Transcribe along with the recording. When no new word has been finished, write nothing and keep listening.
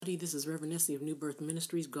This is Reverend Nessie of New Birth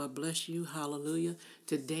Ministries. God bless you. Hallelujah.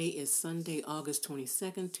 Today is Sunday, August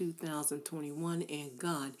 22nd, 2021, and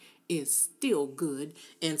God is still good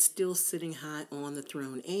and still sitting high on the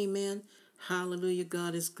throne. Amen. Hallelujah.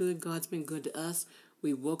 God is good. God's been good to us.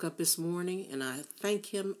 We woke up this morning, and I thank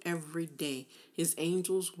Him every day. His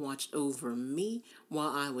angels watched over me while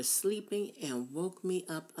I was sleeping and woke me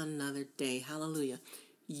up another day. Hallelujah.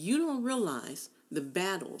 You don't realize the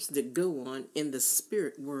battles that go on in the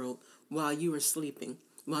spirit world while you are sleeping,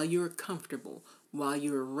 while you're comfortable, while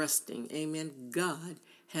you're resting. Amen. God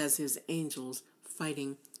has His angels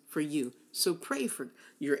fighting for you. So pray for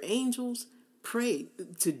your angels. Pray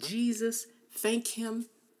to Jesus. Thank Him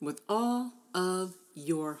with all of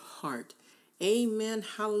your heart. Amen.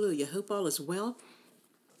 Hallelujah. Hope all is well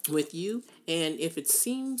with you. And if it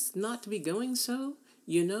seems not to be going so,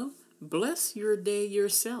 bless your day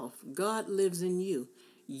yourself. God lives in you.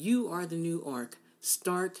 You are the new ark.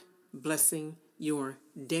 Start blessing your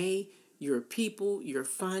day, your people, your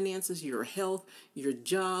finances, your health, your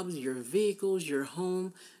jobs, your vehicles, your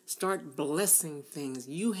home. Start blessing things.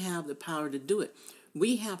 You have the power to do it.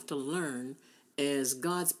 We have to learn as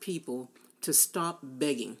God's people to stop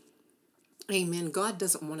begging. Amen. God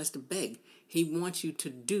doesn't want us to beg. He wants you to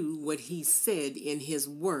do what He said in His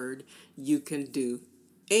word you can do.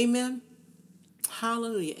 Amen.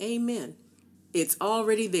 Hallelujah. Amen. It's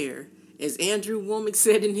already there. As Andrew Womack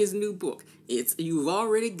said in his new book, you've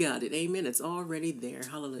already got it. Amen. It's already there.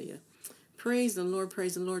 Hallelujah. Praise the Lord.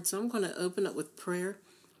 Praise the Lord. So I'm going to open up with prayer.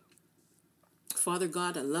 Father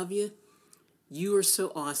God, I love you. You are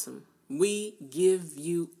so awesome. We give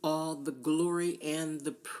you all the glory and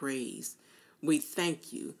the praise. We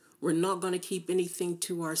thank you. We're not going to keep anything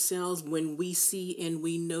to ourselves. When we see and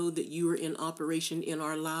we know that you are in operation in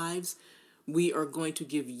our lives, we are going to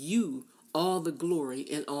give you all the glory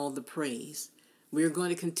and all the praise. We are going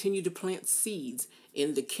to continue to plant seeds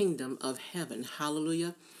in the kingdom of heaven.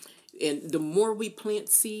 Hallelujah. And the more we plant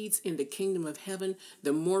seeds in the kingdom of heaven,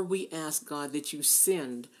 the more we ask God that you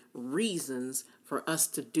send reasons for us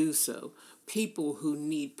to do so. People who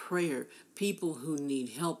need prayer, people who need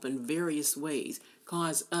help in various ways,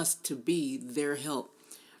 cause us to be their help.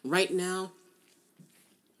 Right now,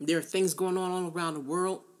 there are things going on all around the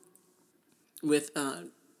world with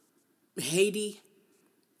Haiti,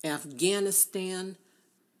 Afghanistan.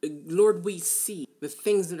 Lord, we see the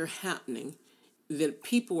things that are happening, that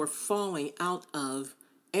people are falling out of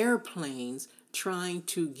airplanes trying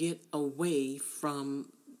to get away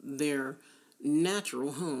from their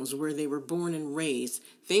natural homes where they were born and raised.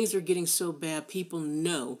 Things are getting so bad, people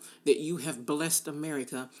know that you have blessed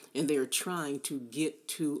America and they are trying to get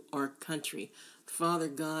to our country. Father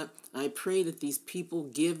God, I pray that these people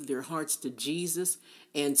give their hearts to Jesus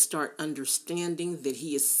and start understanding that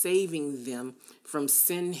He is saving them from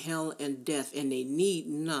sin, hell, and death, and they need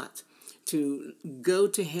not to go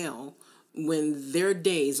to hell when their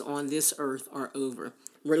days on this earth are over.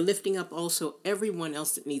 We're lifting up also everyone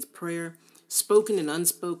else that needs prayer, spoken and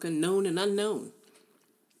unspoken, known and unknown.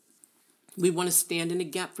 We want to stand in the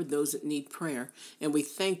gap for those that need prayer, and we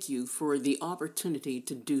thank you for the opportunity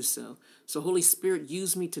to do so. So, Holy Spirit,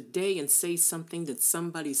 use me today and say something that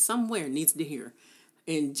somebody somewhere needs to hear.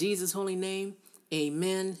 In Jesus' holy name,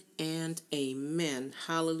 amen and amen.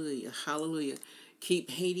 Hallelujah, hallelujah.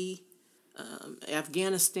 Keep Haiti,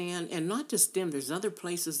 Afghanistan, and not just them. There's other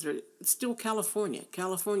places that are still California.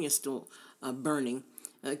 California's still burning.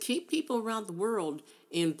 Keep people around the world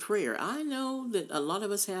in prayer. I know that a lot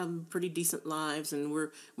of us have pretty decent lives, and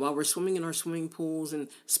while we're swimming in our swimming pools and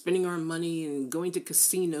spending our money and going to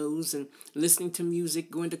casinos and listening to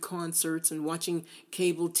music, going to concerts and watching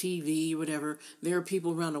cable TV or whatever, there are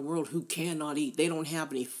people around the world who cannot eat. They don't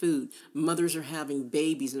have any food. Mothers are having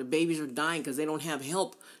babies, and the babies are dying because they don't have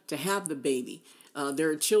help to have the baby. There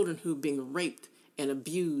are children who are being raped and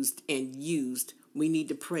abused and used. We need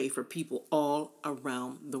to pray for people all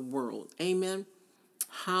around the world. Amen.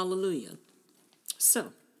 Hallelujah.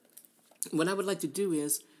 So, what I would like to do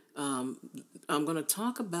is, I'm going to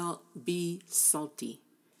talk about be salty.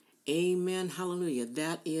 Amen. Hallelujah.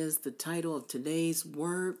 That is the title of today's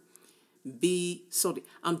word. Be salty.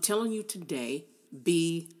 I'm telling you today,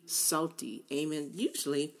 be salty. Amen.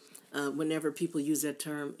 Usually, whenever people use that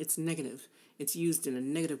term, it's negative. It's used in a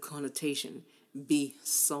negative connotation. Be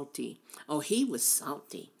salty. Oh, he was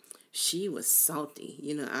salty. She was salty.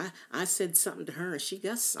 I said something to her and she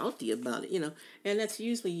got salty about it. And that's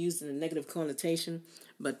usually used in a negative connotation.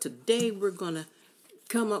 But today we're going to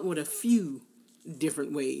come up with a few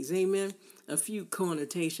different ways. Amen. A few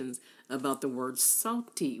connotations about the word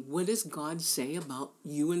salty. What does God say about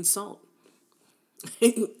you and salt?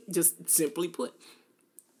 Just simply put.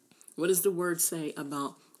 What does the word say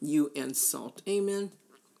about you and salt? Amen.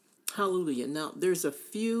 Hallelujah. Now, there's a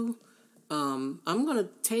few, I'm going to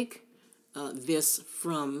take this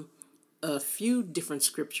from a few different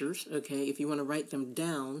scriptures, okay, if you want to write them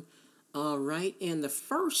down. All right. And the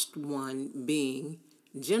first one being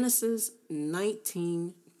Genesis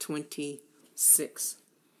 19:26.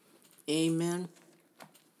 Amen.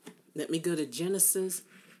 Let me go to Genesis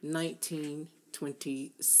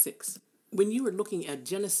 19:26. When you are looking at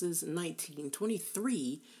Genesis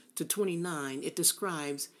 19:23 to 29, it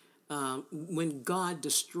describes when God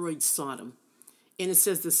destroyed Sodom. And it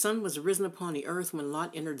says, the sun was risen upon the earth when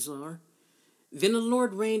Lot entered Zoar. Then the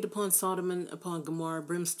Lord rained upon Sodom and upon Gomorrah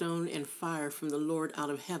brimstone and fire from the Lord out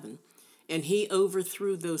of heaven. And he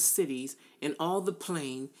overthrew those cities, and all the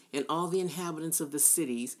plain, and all the inhabitants of the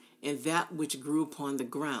cities, and that which grew upon the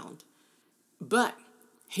ground. But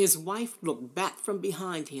his wife looked back from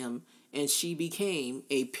behind him, and she became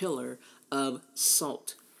a pillar of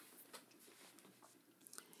salt.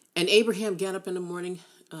 And Abraham got up in the morning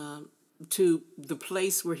to the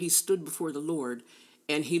place where he stood before the Lord,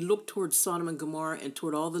 and he looked toward Sodom and Gomorrah and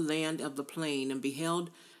toward all the land of the plain, and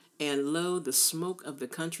beheld, and lo, the smoke of the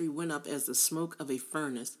country went up as the smoke of a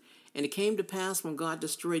furnace. And it came to pass, when God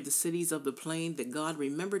destroyed the cities of the plain, that God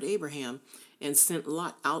remembered Abraham, and sent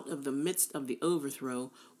Lot out of the midst of the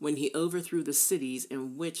overthrow, when he overthrew the cities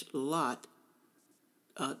in which Lot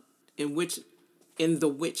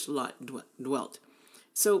dwelt.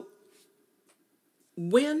 So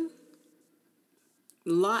when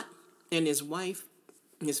Lot and his wife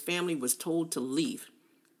and his family was told to leave,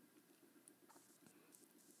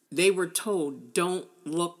 they were told, don't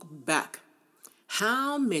look back.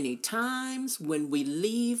 How many times when we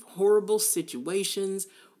leave horrible situations,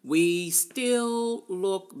 we still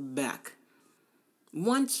look back?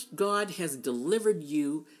 Once God has delivered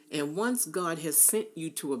you, and once God has sent you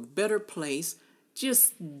to a better place,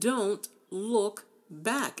 just don't look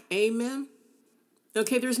back. Amen?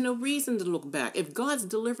 Okay, there's no reason to look back. If God's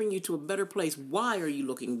delivering you to a better place, why are you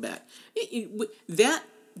looking back? That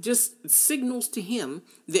just signals to him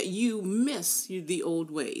that you miss the old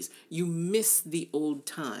ways. You miss the old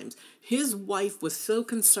times. His wife was so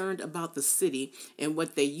concerned about the city and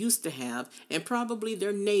what they used to have, and probably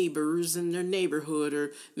their neighbors and their neighborhood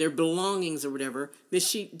or their belongings or whatever, that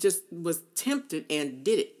she just was tempted and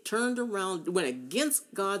did it. Turned around, went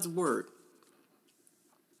against God's word.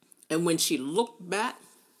 And when she looked back,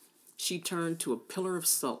 she turned to a pillar of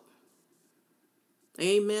salt.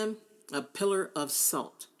 Amen? A pillar of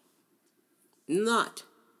salt. Not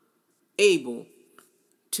able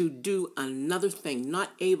to do another thing.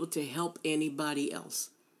 Not able to help anybody else.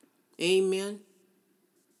 Amen?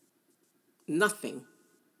 Nothing.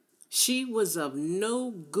 She was of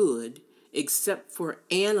no good except for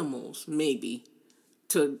animals, maybe,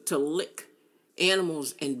 to lick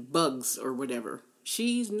animals and bugs or whatever.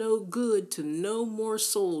 She's no good to no more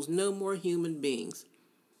souls, no more human beings.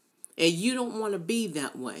 And you don't want to be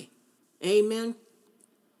that way. Amen?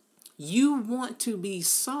 You want to be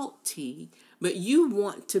salty, but you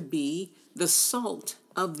want to be the salt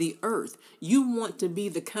of the earth. You want to be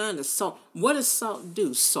the kind of salt. What does salt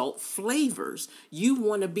do? Salt flavors. You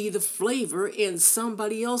want to be the flavor in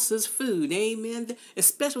somebody else's food. Amen.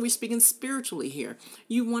 Especially we're speaking spiritually here.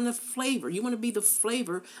 You want a flavor. You want to be the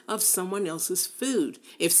flavor of someone else's food.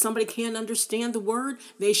 If somebody can't understand the word,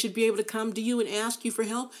 they should be able to come to you and ask you for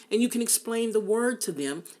help, and you can explain the word to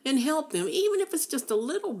them and help them, even if it's just a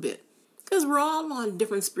little bit. Because we're all on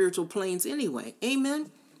different spiritual planes anyway.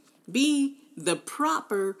 Amen. Be the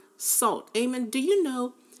proper salt. Amen. Do you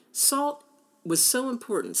know salt was so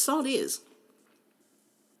important? Salt is,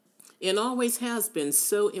 and always has been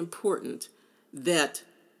so important, that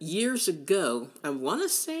years ago, I want to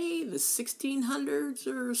say the 1600s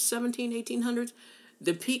or 1800s,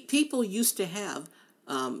 the people used to have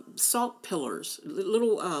salt pillars,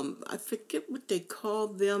 little, I forget what they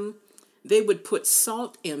called them. They would put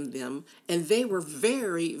salt in them, and they were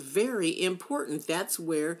very, very important. That's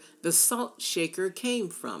where the salt shaker came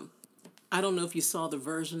from. I don't know if you saw the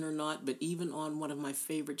version or not, but even on one of my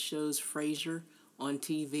favorite shows, Frasier, on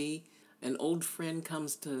TV, an old friend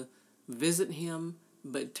comes to visit him,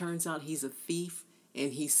 but it turns out he's a thief,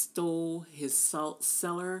 and he stole his salt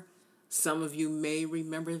cellar. Some of you may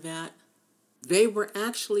remember that. They were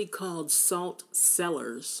actually called salt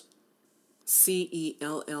cellars.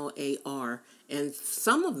 Cellar, and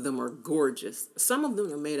some of them are gorgeous. Some of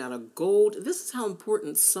them are made out of gold. This is how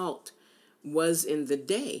important salt was in the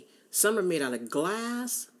day. Some are made out of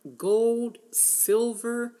glass, gold,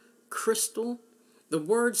 silver, crystal. The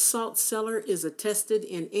word salt cellar is attested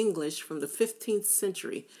in English from the 15th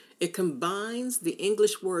century. It combines the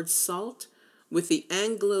English word salt with the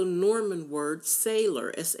Anglo-Norman word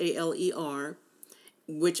sailor, S-A-L-E-R,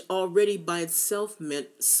 which already by itself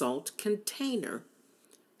meant salt container.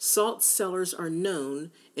 Salt cellars are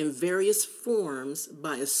known in various forms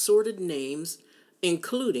by assorted names,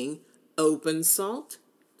 including open salt,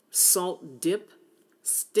 salt dip,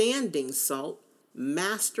 standing salt,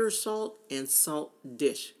 master salt, and salt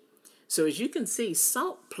dish. So as you can see,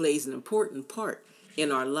 salt plays an important part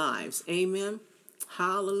in our lives. Amen.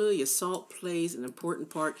 Hallelujah. Salt plays an important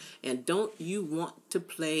part. And don't you want to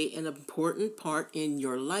play an important part in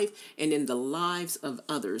your life and in the lives of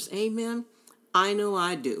others? Amen. I know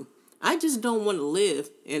I do. I just don't want to live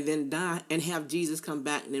and then die and have Jesus come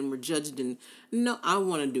back and then we're judged. And no, I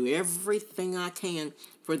want to do everything I can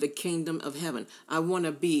for the kingdom of heaven. I want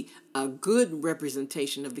to be a good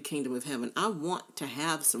representation of the kingdom of heaven. I want to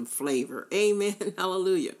have some flavor. Amen.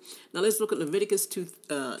 Hallelujah. Now let's look at Leviticus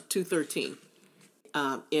 2:13.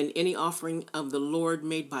 In any offering of the Lord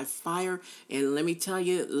made by fire. And let me tell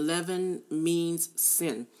you, leaven means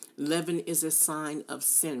sin. Leaven is a sign of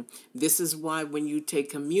sin. This is why when you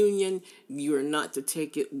take communion, you are not to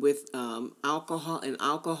take it with alcohol, an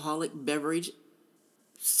alcoholic beverage.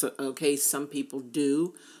 So, okay, some people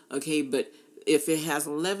do. Okay, but if it has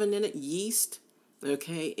leaven in it, yeast,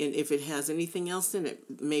 okay, and if it has anything else in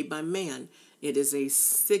it made by man, it is a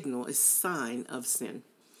signal, a sign of sin.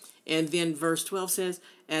 And then verse 12 says,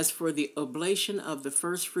 as for the oblation of the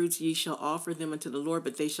first fruits, ye shall offer them unto the Lord,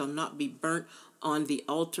 but they shall not be burnt on the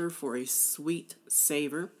altar for a sweet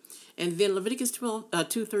savor. And then Leviticus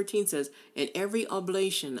 2:13 says, and every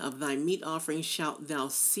oblation of thy meat offering shalt thou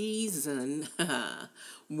season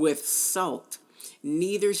with salt.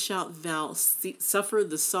 Neither shalt thou suffer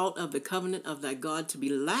the salt of the covenant of thy God to be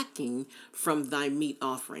lacking from thy meat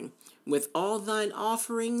offering. With all thine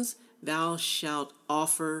offerings thou shalt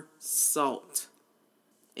offer salt.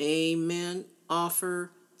 Amen.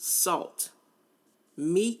 Offer salt.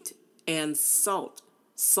 Meat and salt.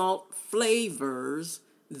 Salt flavors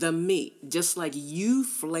the meat, just like you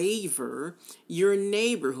flavor your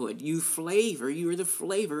neighborhood. You're the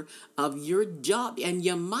flavor of your job, and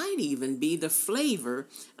you might even be the flavor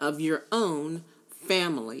of your own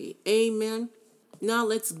family. Amen. Now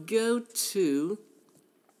let's go to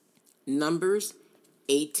Numbers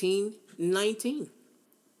 18:19.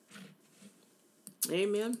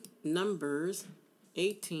 Amen. Numbers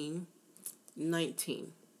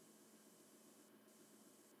 18:19.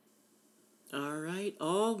 All right.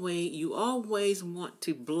 You always want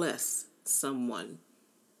to bless someone.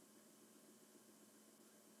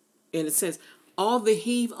 And it says, all the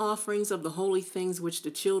heave offerings of the holy things which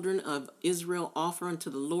the children of Israel offer unto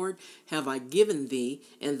the Lord have I given thee,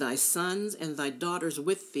 and thy sons and thy daughters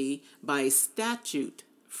with thee by a statute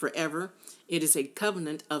forever. It is a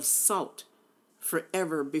covenant of salt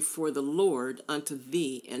forever before the Lord unto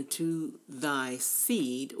thee and to thy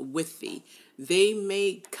seed with thee. They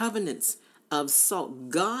made covenants of salt.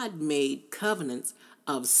 God made covenants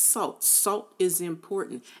of salt. Salt is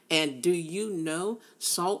important. And do you know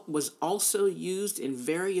salt was also used in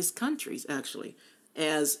various countries, actually,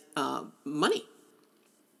 as money.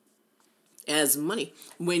 As money.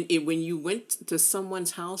 When you went to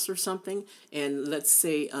someone's house or something, and let's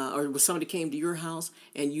say, or somebody came to your house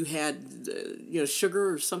and you had,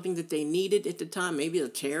 sugar or something that they needed at the time, maybe a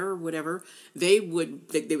chair or whatever, they would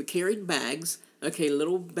carry bags. Okay,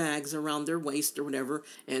 little bags around their waist or whatever,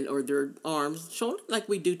 or their arms, shoulder, like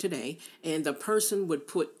we do today. And the person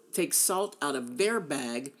would take salt out of their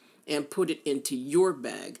bag and put it into your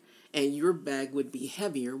bag. And your bag would be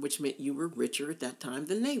heavier, which meant you were richer at that time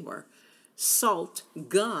than they were. Salt,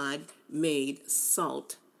 God made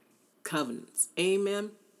salt covenants.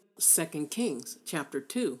 Amen. 2 Kings chapter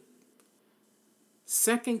 2.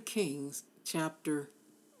 2 Kings chapter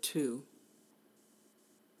 2.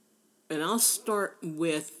 And I'll start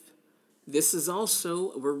with, this is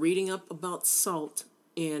also, we're reading up about salt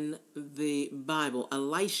in the Bible.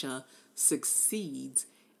 Elisha succeeds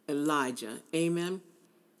Elijah. Amen.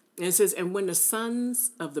 And it says, and when the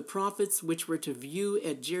sons of the prophets which were to view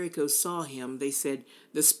at Jericho saw him, they said,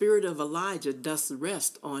 the spirit of Elijah doth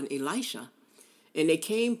rest on Elisha. And they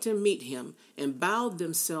came to meet him and bowed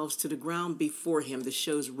themselves to the ground before him. This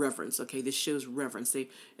shows reverence. Okay, this shows reverence.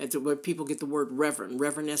 That's where people get the word reverend.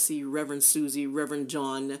 Reverend Essie, Reverend Susie, Reverend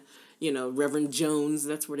John, Reverend Jones.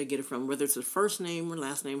 That's where they get it from. Whether it's the first name or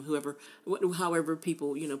last name, however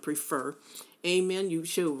people, prefer. Amen. You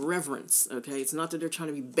show reverence. Okay, it's not that they're trying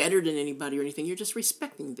to be better than anybody or anything. You're just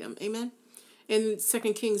respecting them. Amen. And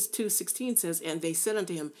 2 Kings 2:16 says, and they said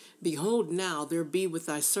unto him, behold, now there be with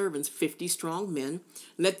thy servants 50 strong men.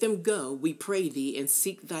 Let them go, we pray thee, and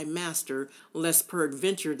seek thy master, lest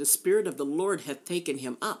peradventure the Spirit of the Lord hath taken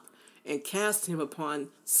him up, and cast him upon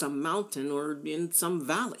some mountain or in some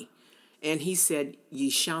valley. And he said, ye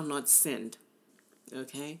shall not send.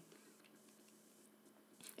 Okay?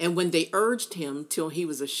 And when they urged him till he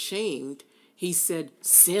was ashamed, he said,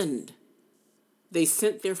 send. They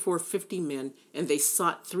sent therefore 50 men, and they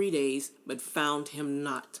sought 3 days, but found him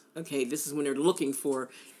not. Okay, this is when they're looking for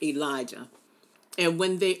Elijah. And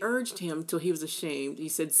when they urged him till he was ashamed, he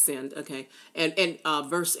said, send. Okay, and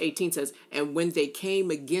verse 18 says, and when they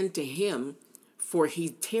came again to him, for he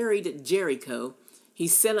tarried at Jericho, he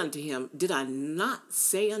said unto him, did I not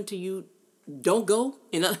say unto you, don't go?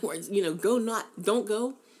 In other words, go not, don't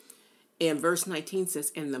go. And verse 19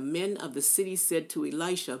 says, and the men of the city said to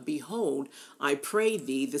Elisha, behold, I pray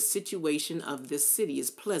thee, the situation of this city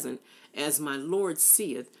is pleasant, as my Lord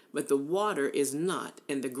seeth, but the water is not,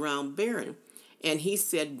 and the ground barren. And he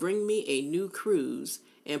said, bring me a new cruse,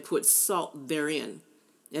 and put salt therein.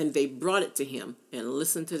 And they brought it to him. And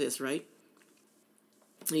listen to this, right?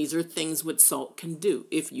 These are things what salt can do,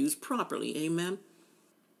 if used properly. Amen.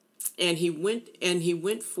 And he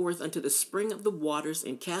went forth unto the spring of the waters,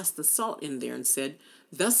 and cast the salt in there, and said,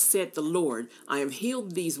 thus saith the Lord, I have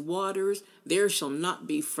healed these waters, there shall not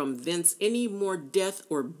be from thence any more death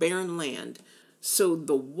or barren land. So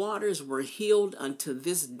the waters were healed unto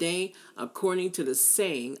this day, according to the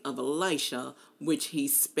saying of Elisha, which he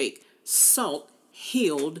spake. Salt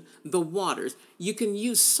healed the waters. You can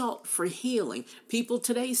use salt for healing. People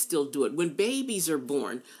today still do it. When babies are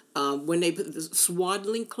born, when they put the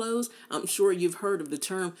swaddling clothes, I'm sure you've heard of the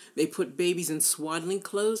term, they put babies in swaddling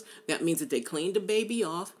clothes. That means that they cleaned the baby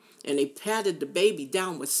off and they patted the baby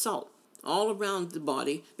down with salt all around the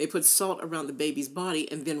body. They put salt around the baby's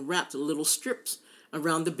body and then wrapped little strips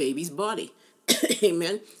around the baby's body.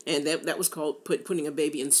 Amen. And that was called putting a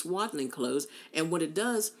baby in swaddling clothes. And what it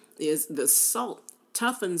does is the salt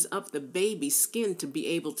toughens up the baby's skin to be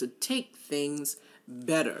able to take things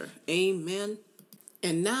better. Amen.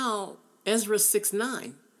 And now Ezra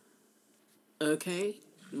 6:9. Okay,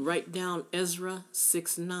 write down Ezra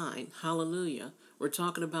 6:9. Hallelujah. We're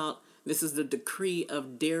talking about, this is the decree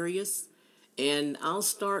of Darius. And I'll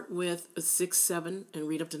start with 6:7 and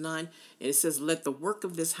read up to 9. And it says, let the work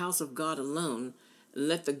of this house of God alone,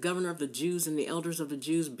 let the governor of the Jews and the elders of the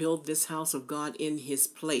Jews build this house of God in his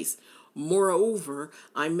place. Moreover,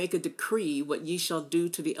 I make a decree what ye shall do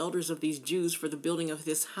to the elders of these Jews for the building of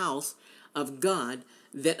this house of God,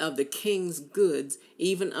 that of the king's goods,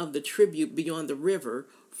 even of the tribute beyond the river,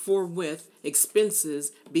 forthwith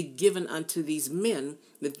expenses be given unto these men,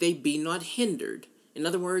 that they be not hindered. In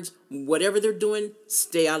other words, whatever they're doing,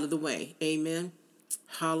 stay out of the way. Amen.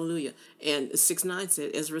 Hallelujah. And 6:9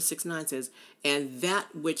 says, Ezra 6:9 says, and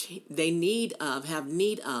that which they have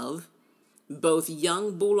need of, both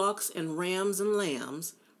young bullocks and rams and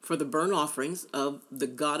lambs, for the burnt offerings of the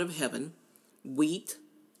God of heaven, wheat,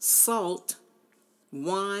 salt,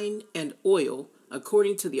 wine, and oil,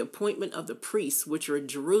 according to the appointment of the priests which are in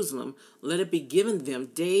Jerusalem, let it be given them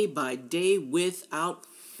day by day without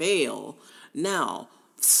fail. Now,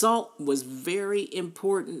 salt was very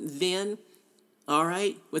important then. All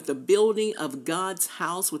right, with the building of God's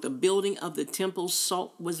house, with the building of the temple,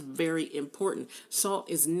 salt was very important. Salt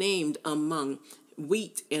is named among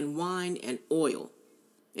wheat and wine and oil.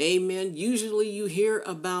 Amen. Usually you hear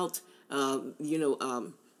about,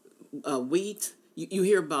 wheat. You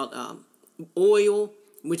hear about oil,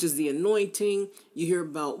 which is the anointing. You hear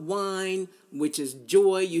about wine, which is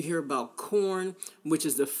joy. You hear about corn, which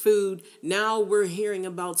is the food. Now we're hearing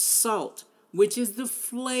about salt, which is the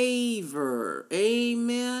flavor.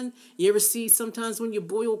 Amen. You ever see sometimes when you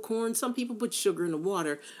boil corn, some people put sugar in the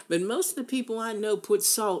water, but most of the people I know put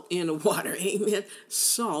salt in the water. Amen.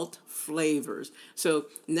 Salt flavors. So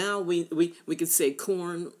now we could say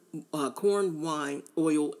corn, wine,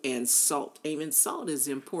 oil, and salt. Amen. Salt is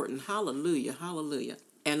important. Hallelujah. Hallelujah.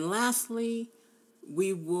 And lastly,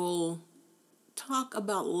 we will talk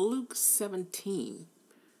about Luke 17.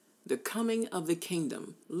 The coming of the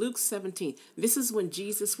kingdom. Luke 17. This is when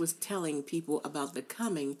Jesus was telling people about the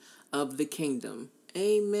coming of the kingdom.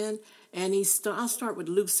 Amen. And I'll start with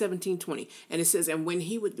Luke 17:20. And it says, and when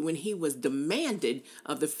he was demanded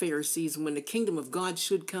of the Pharisees when the kingdom of God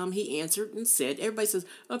should come, he answered and said, everybody says,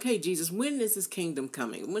 okay, Jesus, when is this kingdom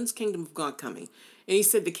coming? When's the kingdom of God coming? And he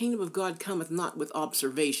said, the kingdom of God cometh not with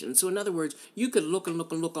observation. So in other words, you could look and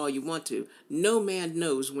look and look all you want to. No man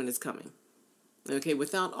knows when it's coming. Okay,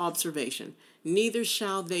 without observation. Neither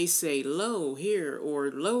shall they say, lo here,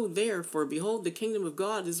 or lo there, for behold, the kingdom of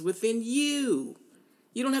God is within you.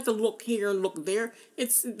 You don't have to look here and look there.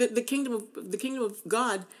 It's the kingdom of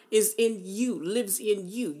God is in you, lives in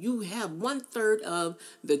you. You have 1/3 of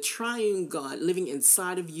the triune God living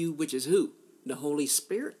inside of you, which is who? The Holy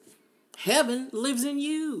Spirit. Heaven lives in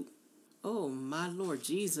you. Oh, my Lord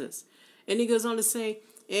Jesus. And he goes on to say,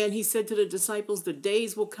 and he said to the disciples, the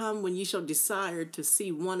days will come when ye shall desire to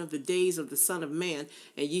see one of the days of the Son of Man,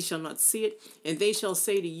 and ye shall not see it. And they shall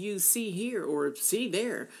say to you, see here, or see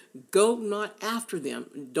there. Go not after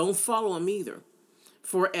them. Don't follow them either.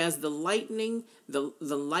 For as the lightning, the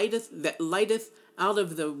lighteth that lighteth out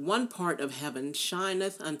of the one part of heaven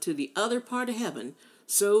shineth unto the other part of heaven,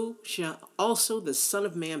 so shall also the Son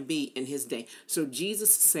of Man be in his day. So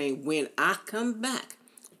Jesus is saying, when I come back,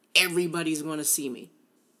 everybody's going to see me.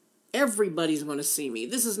 Everybody's going to see me.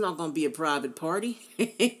 This is not going to be a private party.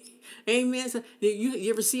 Amen. So you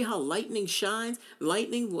ever see how lightning shines?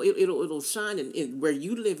 Lightning, well, it'll shine in where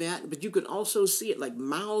you live at, but you can also see it like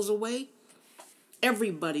miles away.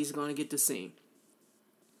 Everybody's going to get to see him.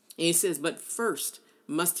 And he says, but first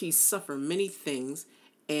must he suffer many things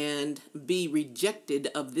and be rejected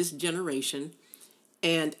of this generation.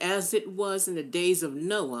 And as it was in the days of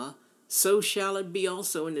Noah, so shall it be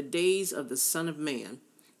also in the days of the Son of Man.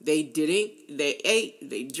 They ate,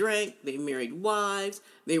 they drank, they married wives,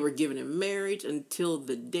 they were given in marriage until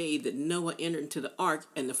the day that Noah entered into the ark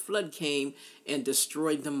and the flood came and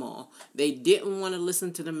destroyed them all. They didn't want to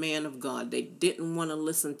listen to the man of God. They didn't want to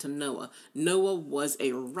listen to Noah. Noah was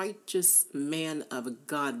a righteous man of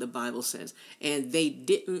God, the Bible says, and they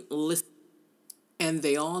didn't listen. And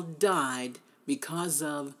they all died because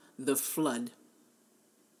of the flood.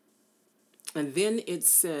 And then it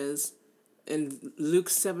says in Luke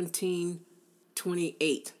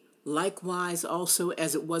 17:28, likewise also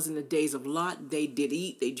as it was in the days of Lot, they did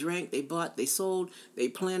eat, they drank, they bought, they sold, they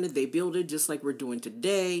planted, they builded, just like we're doing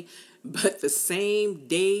today. But the same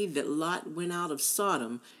day that Lot went out of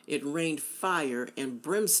Sodom, it rained fire and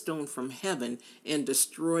brimstone from heaven and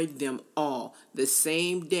destroyed them all. The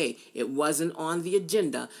same day. It wasn't on the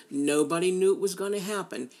agenda. Nobody knew it was going to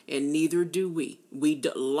happen, and neither do we.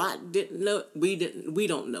 Lot didn't know. We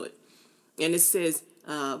don't know it. And it says,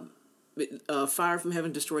 fire from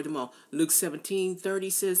heaven destroyed them all. Luke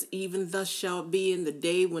 17:30 says, even thus shall it be in the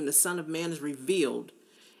day when the Son of Man is revealed.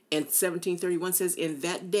 And 17:31 says, in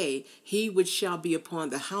that day, he which shall be upon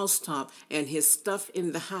the housetop and his stuff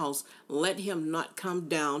in the house, let him not come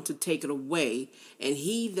down to take it away. And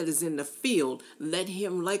he that is in the field, let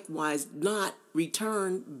him likewise not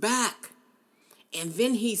return back. And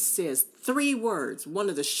then he says 3 words, one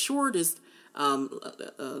of the shortest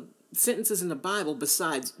sentences in the Bible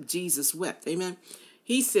besides Jesus wept. Amen.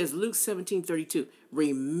 He says, Luke 17:32,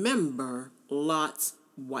 remember Lot's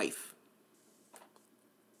wife.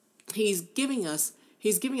 He's giving a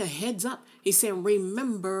heads up. He's saying,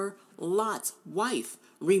 remember Lot's wife.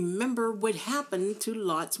 Remember what happened to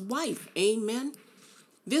Lot's wife. Amen.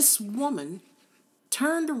 This woman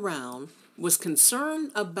turned around, was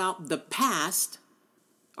concerned about the past.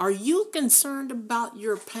 Are you concerned about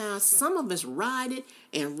your past? Some of us ride it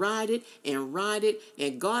and ride it and ride it,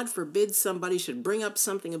 and God forbid somebody should bring up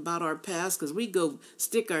something about our past because we go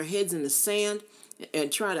stick our heads in the sand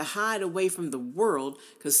and try to hide away from the world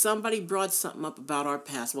because somebody brought something up about our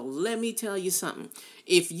past. Well, let me tell you something.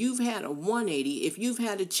 If you've had a 180, if you've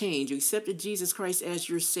had a change, you accepted Jesus Christ as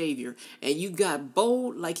your Savior, and you got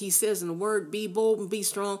bold, like he says in the word, be bold and be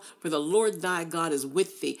strong, for the Lord thy God is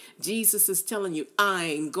with thee. Jesus is telling you,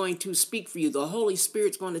 I'm going to speak for you. The Holy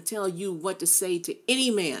Spirit's going to tell you what to say to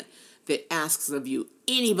any man that asks of you,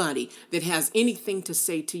 anybody that has anything to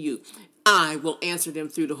say to you. I will answer them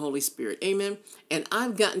through the Holy Spirit. Amen. And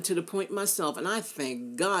I've gotten to the point myself, and I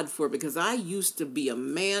thank God for it, because I used to be a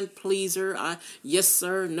man pleaser. Yes,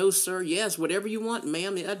 sir. No, sir. Yes, whatever you want,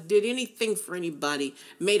 ma'am. I did anything for anybody,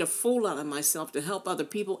 made a fool out of myself to help other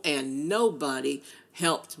people, and nobody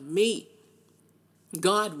helped me.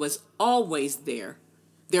 God was always there.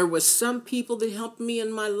 There were some people that helped me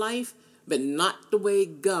in my life, but not the way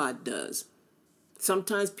God does.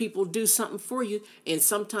 Sometimes people do something for you, and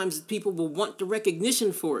sometimes people will want the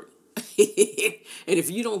recognition for it. And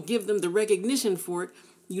if you don't give them the recognition for it,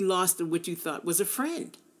 you lost what you thought was a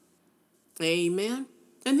friend. Amen.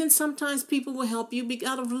 And then sometimes people will help you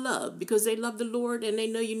out of love because they love the Lord and they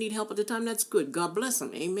know you need help at the time. That's good. God bless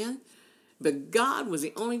them. Amen. But God was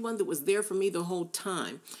the only one that was there for me the whole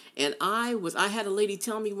time. And I had a lady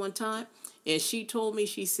tell me one time, and she told me,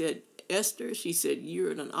 she said, Esther, she said,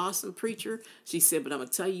 you're an awesome preacher. She said, but I'm going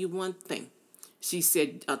to tell you one thing. She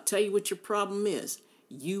said, I'll tell you what your problem is.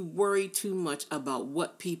 You worry too much about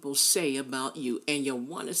what people say about you, and you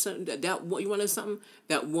wanted something you wanted something.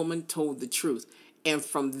 That woman told the truth, and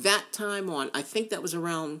from that time on, I think that was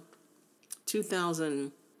around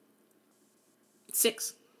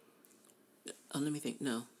 2006. Let me think.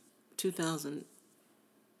 No, 2000.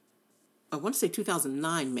 I want to say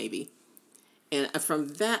 2009 maybe. And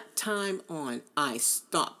from that time on, I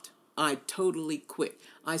stopped. I totally quit.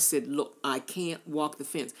 I said, look, I can't walk the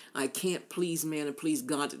fence. I can't please man and please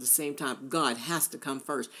God at the same time. God has to come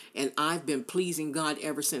first. And I've been pleasing God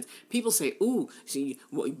ever since. People say, ooh, see,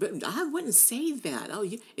 well, but I wouldn't say that. Oh,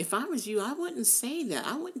 if I was you, I wouldn't say that.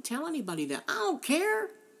 I wouldn't tell anybody that. I don't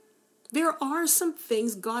care. There are some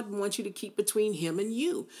things God wants you to keep between him and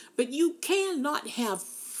you. But you cannot have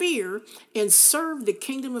fear and serve the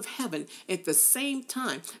kingdom of heaven at the same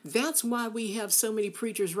time. That's why we have so many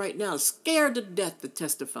preachers right now scared to death to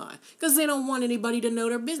testify, because they don't want anybody to know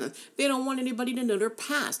their business. They don't want anybody to know their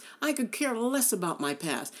past. I could care less about my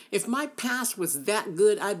past. If my past was that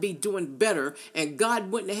good, I'd be doing better, and God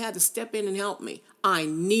wouldn't have had to step in and help me. I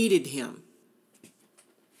needed him.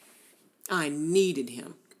 I needed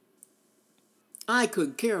him. I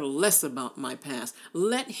could care less about my past.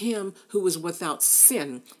 Let him who is without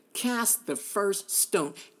sin cast the first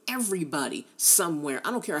stone. Everybody somewhere.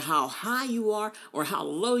 I don't care how high you are or how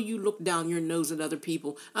low you look down your nose at other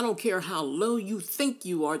people. I don't care how low you think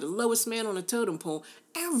you are, the lowest man on a totem pole.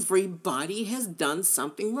 Everybody has done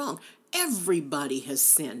something wrong. Everybody has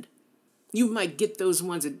sinned. You might get those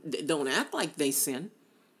ones that don't act like they sin.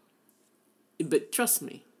 But trust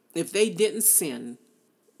me, if they didn't sin,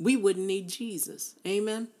 we wouldn't need Jesus.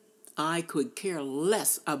 Amen? I could care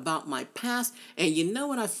less about my past. And you know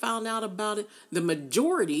what I found out about it? The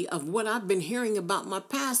majority of what I've been hearing about my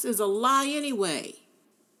past is a lie anyway.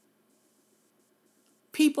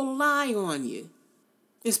 People lie on you.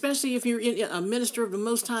 Especially if you're a minister of the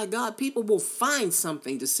Most High God, people will find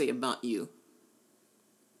something to say about you.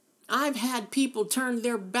 I've had people turn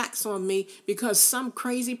their backs on me because some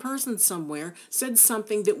crazy person somewhere said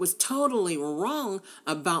something that was totally wrong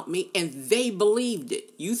about me, and they believed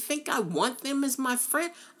it. You think I want them as my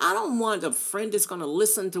friend? I don't want a friend that's going to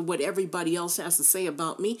listen to what everybody else has to say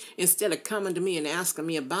about me instead of coming to me and asking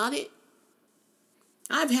me about it.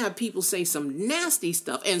 I've had people say some nasty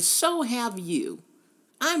stuff, and so have you.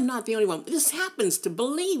 I'm not the only one. This happens to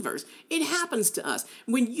believers. It happens to us.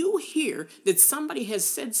 When you hear that somebody has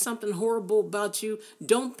said something horrible about you,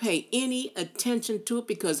 don't pay any attention to it,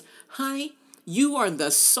 because, honey, you are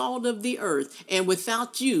the salt of the earth, and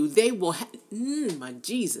without you, they will have, my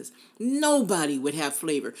Jesus, nobody would have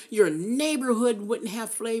flavor. Your neighborhood wouldn't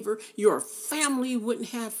have flavor. Your family wouldn't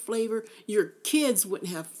have flavor. Your kids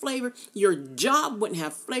wouldn't have flavor. Your job wouldn't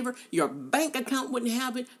have flavor. Your bank account wouldn't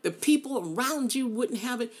have it. The people around you wouldn't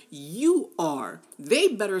have it. You are. They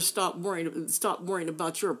better stop worrying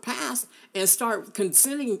about your past and start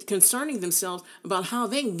concerning themselves about how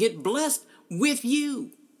they can get blessed with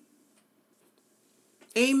you.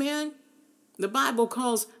 Amen. The Bible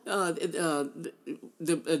calls the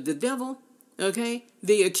devil, okay,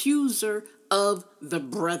 the accuser of the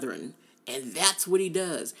brethren. And that's what he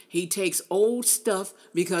does. He takes old stuff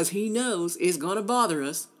because he knows it's going to bother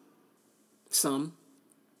us, some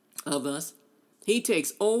of us. He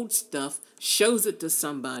takes old stuff, shows it to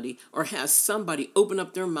somebody, or has somebody open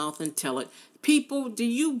up their mouth and tell it. People, do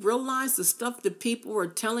you realize the stuff that people are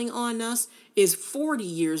telling on us is 40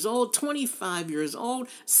 years old, 25 years old,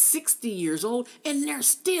 60 years old, and they're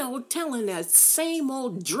still telling that same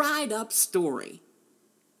old dried up story?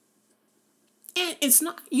 And it's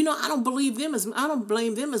not, I don't blame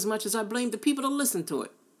them as much as I blame the people that listen to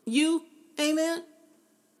it. You, amen?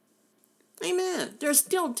 Amen. They're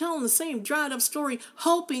still telling the same dried up story,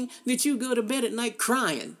 hoping that you go to bed at night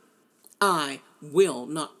crying. I will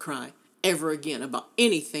not cry ever again about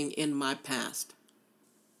anything in my past,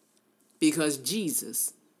 because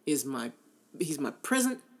Jesus is he's my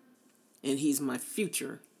present and he's my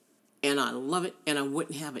future, and I love it, and I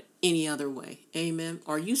wouldn't have it any other way. Amen.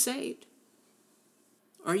 Are you saved?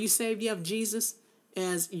 Are you saved? You have Jesus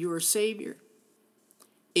as your Savior?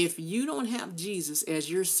 If you don't have Jesus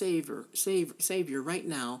as your Savior right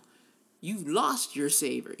now, you've lost your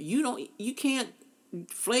Savior. You can't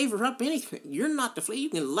flavor up anything. You're not the flavor. You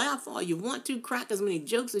can laugh all you want to, crack as many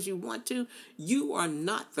jokes as you want to. You are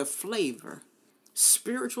not the flavor.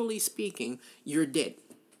 Spiritually speaking, you're dead.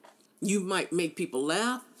 You might make people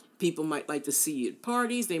laugh. People might like to see you at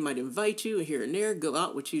parties. They might invite you here and there, go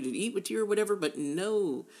out with you to eat with you or whatever. But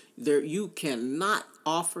no, you cannot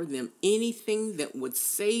offer them anything that would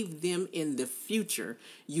save them in the future.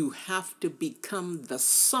 You have to become the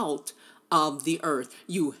salt of the earth.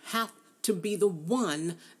 You have to be the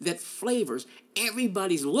one that flavors.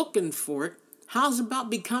 Everybody's looking for it. How's about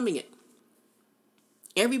becoming it?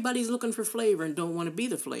 Everybody's looking for flavor and don't want to be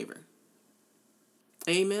the flavor.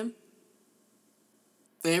 Amen.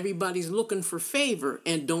 Everybody's looking for favor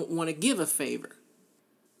and don't want to give a favor.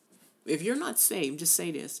 If you're not saved, just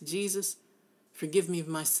say this: Jesus, forgive me of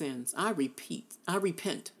my sins. I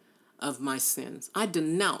repent of my sins. I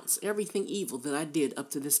denounce everything evil that I did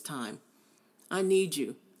up to this time. I need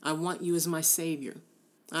you. I want you as my Savior.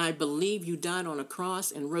 I believe you died on a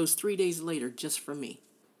cross and rose 3 days later just for me.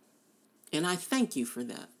 And I thank you for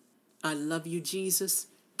that. I love you, Jesus.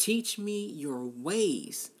 Teach me your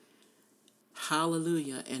ways.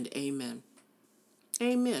 Hallelujah and amen.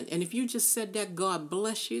 Amen. And if you just said that, God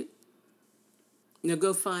bless you. Now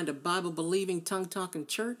go find a Bible-believing, tongue-talking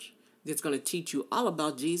church that's going to teach you all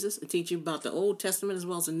about Jesus and teach you about the Old Testament as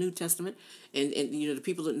well as the New Testament. And the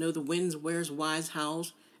people that know the whens, wheres, whys,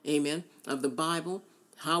 hows, amen, of the Bible.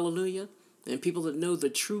 Hallelujah. And people that know the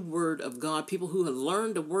true word of God, people who have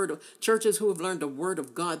learned the word of, churches who have learned the word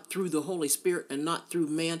of God through the Holy Spirit and not through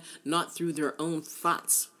man, not through their own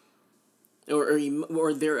thoughts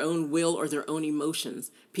or their own will or their own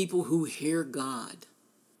emotions. People who hear God.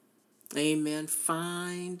 Amen.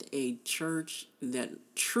 Find a church that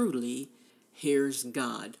truly hears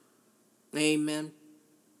God. Amen.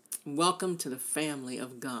 Welcome to the family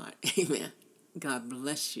of God. Amen. God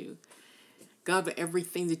bless you. God, for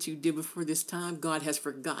everything that you did before this time, God has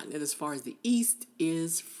forgotten it as far as the east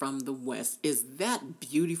is from the west. Is that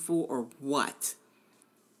beautiful or what?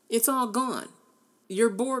 It's all gone. Your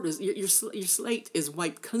borders, your slate is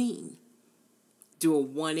wiped clean. Do a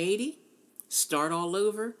 180, start all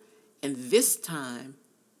over, and this time,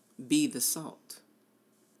 be the salt.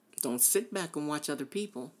 Don't sit back and watch other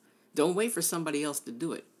people. Don't wait for somebody else to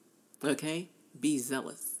do it. Okay? Be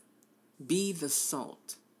zealous. Be the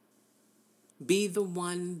salt. Be the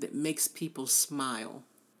one that makes people smile.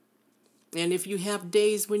 And if you have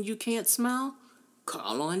days when you can't smile,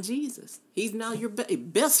 call on Jesus. He's now your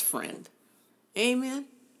best friend. Amen?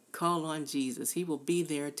 Call on Jesus. He will be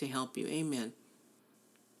there to help you. Amen.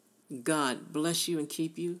 God bless you and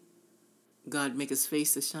keep you. God make his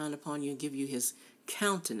face to shine upon you and give you his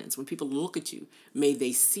countenance. When people look at you, may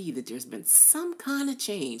they see that there's been some kind of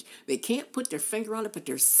change. They can't put their finger on it, but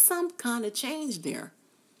there's some kind of change there.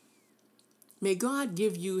 May God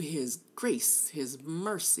give you his grace, his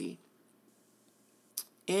mercy,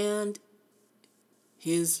 and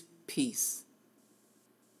his peace.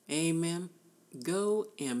 Amen. Go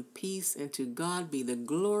in peace, and to God be the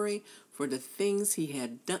glory for the things he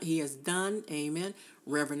has done. Amen.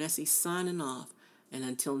 Reverend Essie signing off. And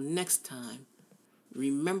until next time,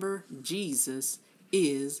 remember, Jesus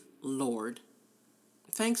is Lord.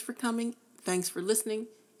 Thanks for coming. Thanks for listening.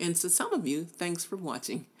 And to some of you, thanks for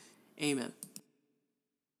watching. Amen.